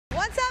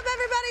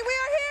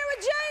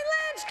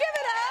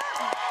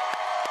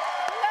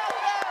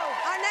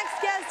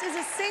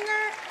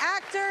singer,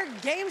 actor,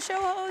 game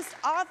show host,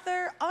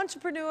 author,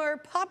 entrepreneur,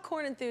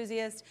 popcorn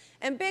enthusiast,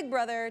 and big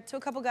brother to a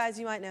couple guys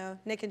you might know,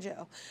 Nick and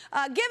Joe.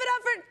 Give it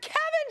up for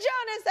Kevin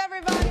Jonas,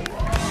 everybody!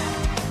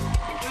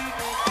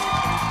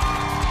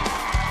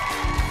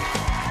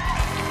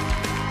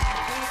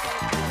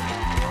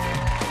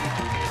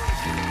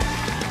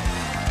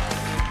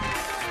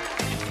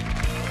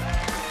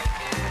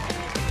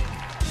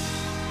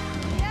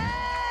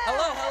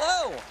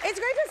 It's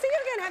great to see you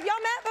again. Have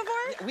y'all met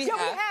before? We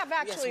have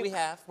actually. Yes, we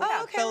have.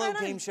 Oh, okay, fellow right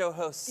on. game show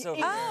hosts. So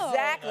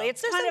Exactly.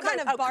 It's kind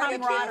of a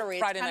camaraderie.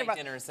 Friday it's kind night of a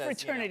dinner says,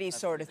 fraternity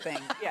sort of thing.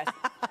 Yes.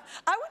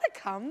 I want to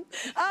come.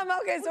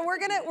 Okay, so we're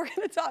gonna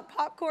talk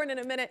popcorn in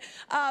a minute.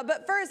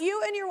 But first,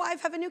 you and your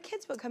wife have a new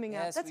kids book coming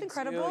out. Yes, That's we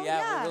incredible. do.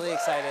 Yeah, we're really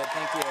excited.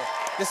 Thank you.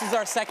 This is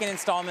our second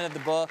installment of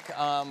the book.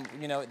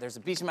 You know, there's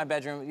a beach in my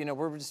bedroom. You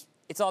know,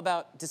 it's all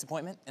about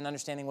disappointment and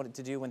understanding what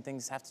to do when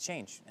things have to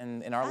change.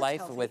 And in our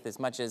life, with as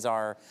much as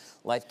our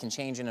life can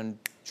change in a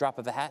drop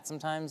of a hat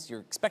sometimes,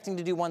 you're expecting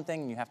to do one thing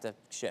and you have to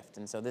shift.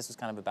 And so this was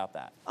kind of about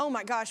that. Oh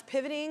my gosh,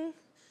 pivoting.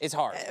 It's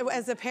hard.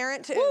 As a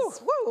parent, Woo.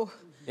 woo.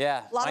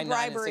 Yeah, a lot my of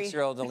 9 bribery. and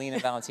 6-year-old Alina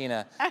and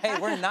Valentina, hey,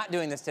 we're not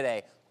doing this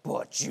today.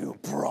 But you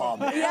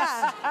promised.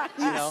 Yeah,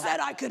 you know?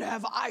 said I could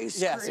have ice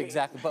cream. Yes,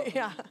 exactly. But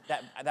yeah.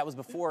 that was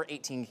before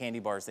 18 candy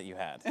bars that you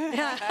had.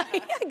 Yeah,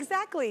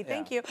 exactly.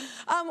 Thank you.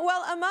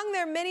 Well, among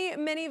their many,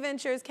 many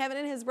ventures, Kevin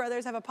and his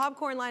brothers have a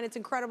popcorn line. It's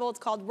incredible. It's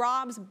called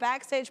Rob's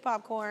Backstage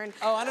Popcorn.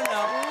 Oh, I don't know.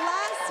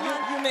 Last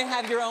month, you may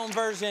have your own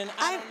version.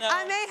 I don't know.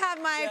 I may have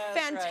my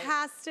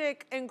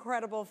fantastic,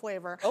 incredible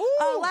flavor.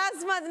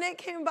 Last month, Nick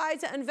came by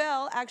to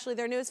unveil, actually,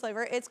 their newest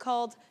flavor. It's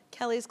called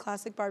Kelly's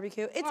Classic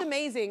Barbecue. It's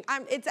amazing.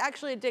 It's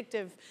actually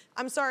addictive.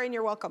 I'm sorry and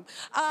you're welcome.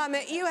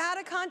 You had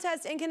a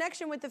contest in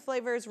connection with the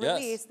flavor's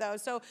release, though,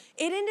 so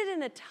it ended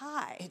in a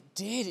tie. It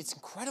did. It's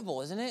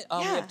incredible, isn't it? Yeah.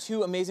 We have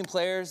 2 amazing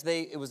players.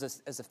 It was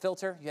as a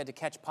filter. You had to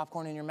catch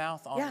popcorn in your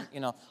mouth on, you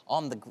know,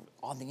 on the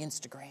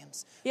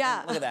Instagrams.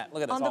 Yeah. And look at that.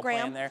 Look at us on all the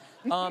gram. playing there.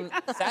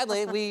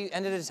 Sadly, we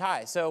ended a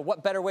tie. So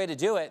what better way to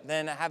do it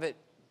than have it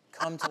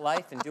come to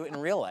life and do it in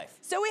real life?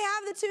 So we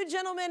have the 2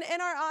 gentlemen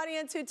in our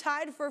audience who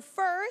tied for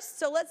first.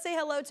 So let's say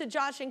hello to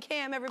Josh and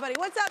Cam, everybody.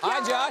 What's up, y'all? Hi,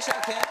 Josh. Hi,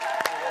 Cam.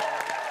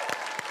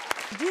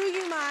 Do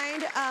you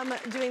mind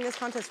doing this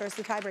contest for us,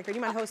 the tiebreaker? Do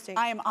you mind hosting?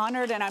 I am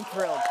honored and I'm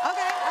thrilled.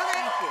 Okay.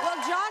 Thank you. Well,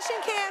 Josh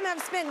and Cam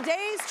have spent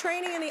days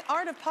training in the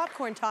art of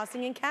popcorn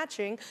tossing and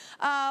catching.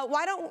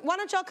 Why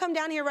don't y'all come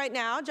down here right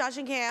now, Josh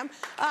and Cam,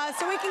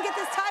 so we can get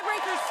this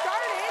tiebreaker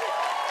started?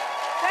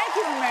 Thank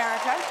you,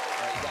 America.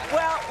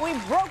 Well,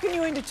 we've broken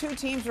you into 2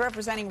 teams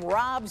representing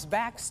Rob's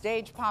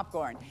Backstage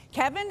Popcorn.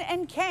 Kevin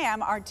and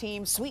Cam are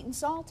team Sweet and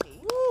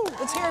Salty.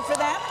 Let's hear it for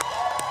them.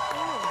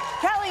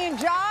 Kelly and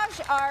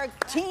Josh are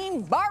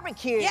team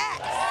Barbecue. Yes.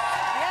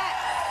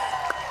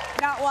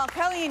 Now, while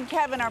Kelly and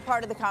Kevin are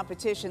part of the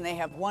competition, they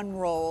have one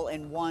role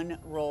and one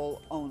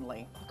role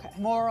only. Okay.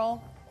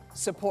 Moral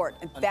support,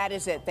 and that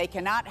is it. They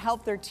cannot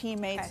help their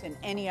teammates in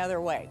any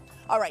other way.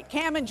 All right,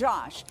 Cam and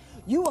Josh,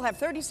 you will have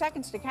 30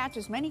 seconds to catch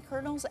as many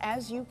kernels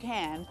as you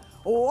can,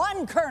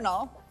 1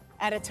 kernel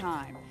at a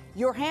time.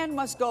 Your hand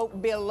must go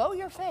below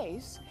your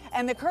face,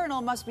 and the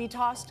kernel must be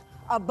tossed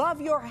above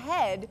your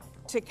head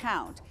to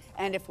count.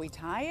 And if we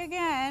tie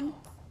again,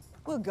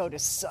 we'll go to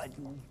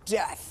sudden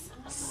death.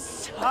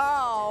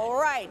 All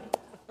right.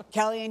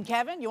 Kelly and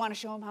Kevin, you want to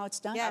show them how it's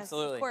done? Yes,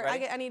 absolutely. Of course.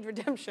 Ready? I need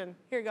redemption.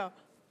 Here you go.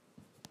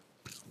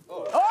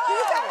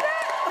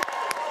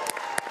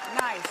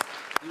 Nice.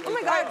 Oh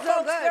my God, Folks, so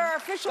good. there are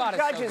official God,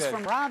 it's so judges good.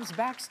 from Rob's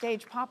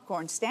Backstage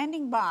Popcorn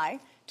standing by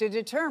to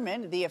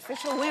determine the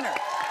official winner.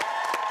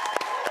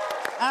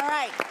 All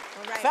right.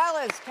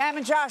 Fellas, Cam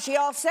and Josh, you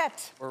all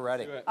set? We're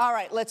ready. All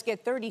right, let's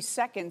get 30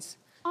 seconds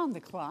on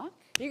the clock.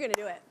 You're gonna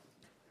do it.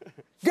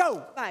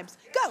 Go! Vibes.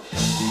 Go!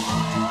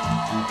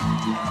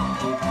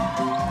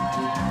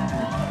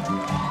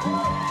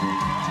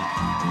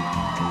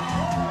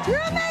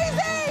 You're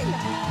amazing!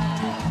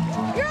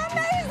 You're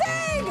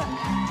amazing!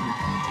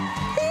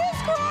 He is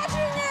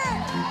crushing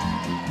it!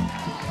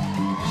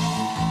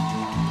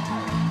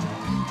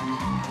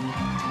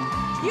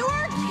 You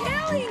are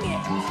killing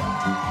it!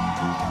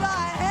 The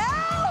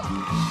hell?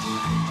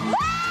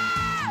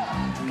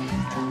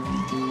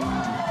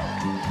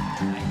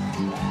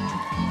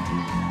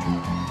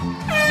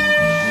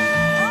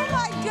 Oh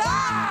my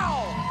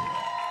God!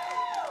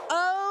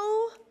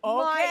 Oh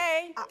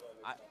Okay.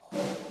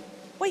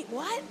 Wait,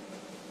 what?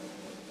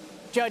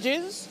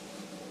 Judges?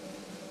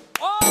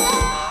 Oh!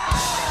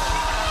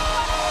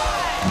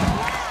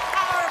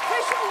 Our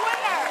official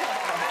winner!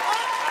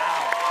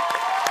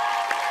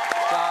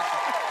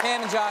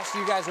 Cam and Josh,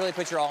 you guys really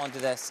put your all into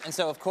this. And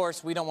so, of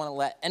course, we don't want to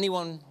let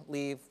anyone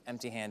leave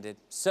empty-handed.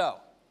 So,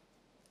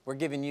 we're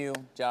giving you,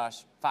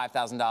 Josh,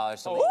 $5,000.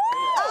 So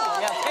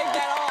yeah, take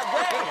that all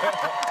day.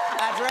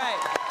 That's right.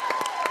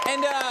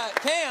 And,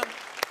 Cam,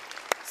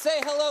 say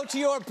hello to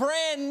your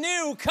brand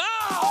new car!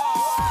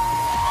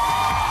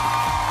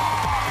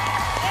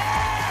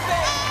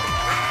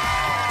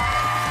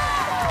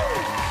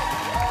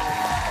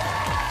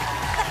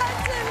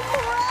 That's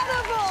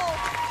incredible!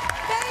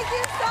 Thank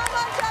you so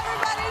much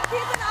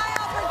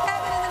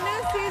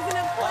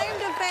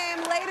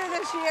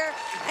year.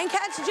 And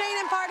catch Jane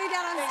and Party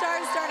down on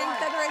Stars starting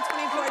February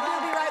 24th.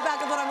 We'll be right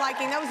back with What I'm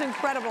Liking. That was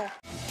incredible.